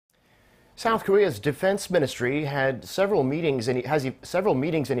South Korea's defense ministry has several meetings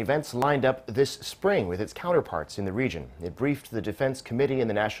and events lined up this spring with its counterparts in the region. It briefed the Defense Committee in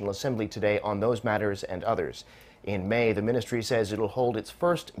the National Assembly today on those matters and others. In May, the ministry says it'll hold its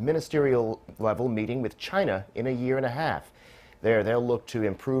first ministerial-level meeting with China in a year and a half. There, they'll look to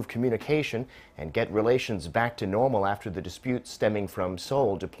improve communication and get relations back to normal after the dispute stemming from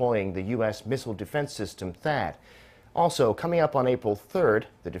Seoul deploying the U.S. missile defense system THAAD. Also, coming up on April 3rd,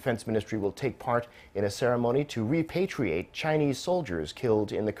 the Defense Ministry will take part in a ceremony to repatriate Chinese soldiers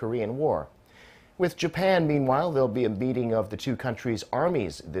killed in the Korean War. With Japan, meanwhile, there'll be a meeting of the two countries'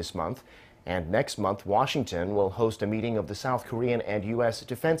 armies this month, and next month, Washington will host a meeting of the South Korean and U.S.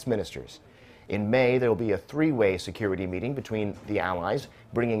 defense ministers. In May, there will be a three-way security meeting between the allies,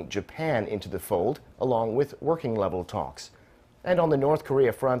 bringing Japan into the fold, along with working-level talks. And on the North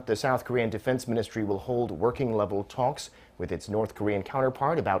Korea front, the South Korean Defense Ministry will hold working-level talks with its North Korean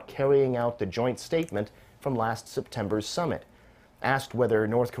counterpart about carrying out the joint statement from last September's summit. Asked whether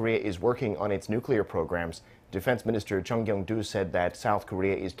North Korea is working on its nuclear programs, Defense Minister Chung Kyung-do said that South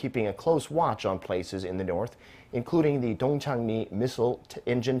Korea is keeping a close watch on places in the north, including the Dongchangni missile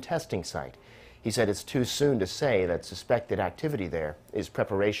engine testing site. He said it's too soon to say that suspected activity there is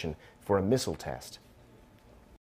preparation for a missile test.